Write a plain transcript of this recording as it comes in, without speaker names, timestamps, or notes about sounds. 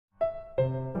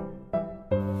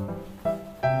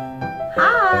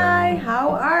how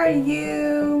are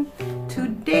you?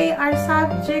 Today our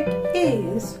subject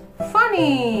is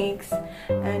phonics,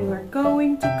 and we're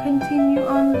going to continue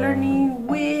on learning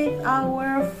with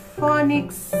our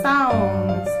phonics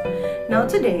sounds. Now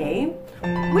today,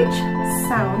 which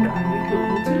sound are we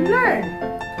going to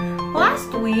learn?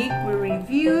 Last week we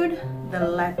reviewed the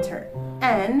letter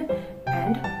N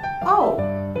and O.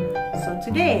 So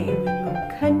today we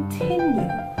will continue.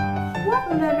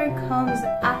 What letter comes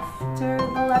after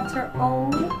the letter O?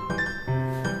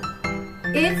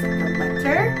 It's the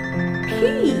letter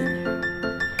P.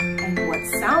 And what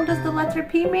sound does the letter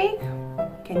P make?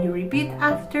 Can you repeat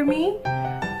after me?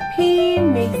 P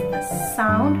makes the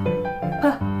sound P,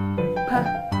 P,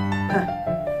 P.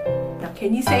 Now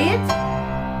can you say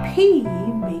it? P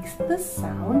makes the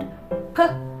sound P,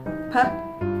 P.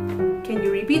 Can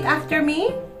you repeat after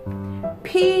me?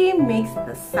 P makes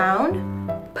the sound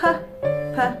P,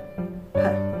 P, P.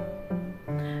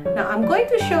 Now I'm going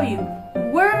to show you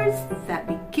words that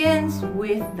begins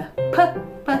with the P,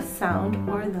 P sound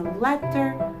or the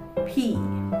letter P.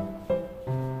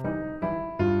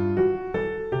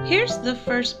 Here's the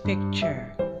first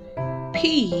picture.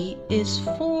 P is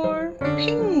for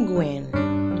penguin.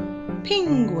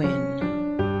 Penguin.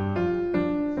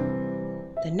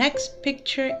 The next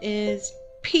picture is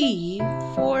P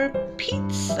for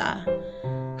pizza.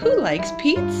 Who likes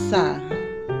pizza?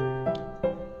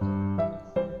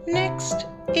 Next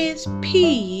is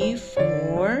P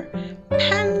for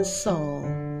pencil.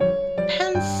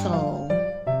 Pencil.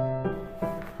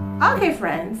 Okay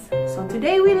friends, so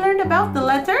today we learned about the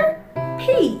letter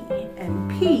P,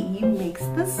 and P makes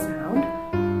the sound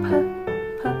P,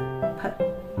 P, P.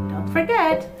 Don't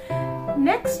forget,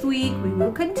 next week we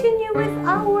will continue with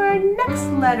our next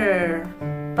letter,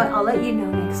 but I'll let you know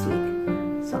next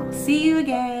week. So I'll see you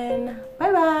again.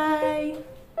 Bye bye.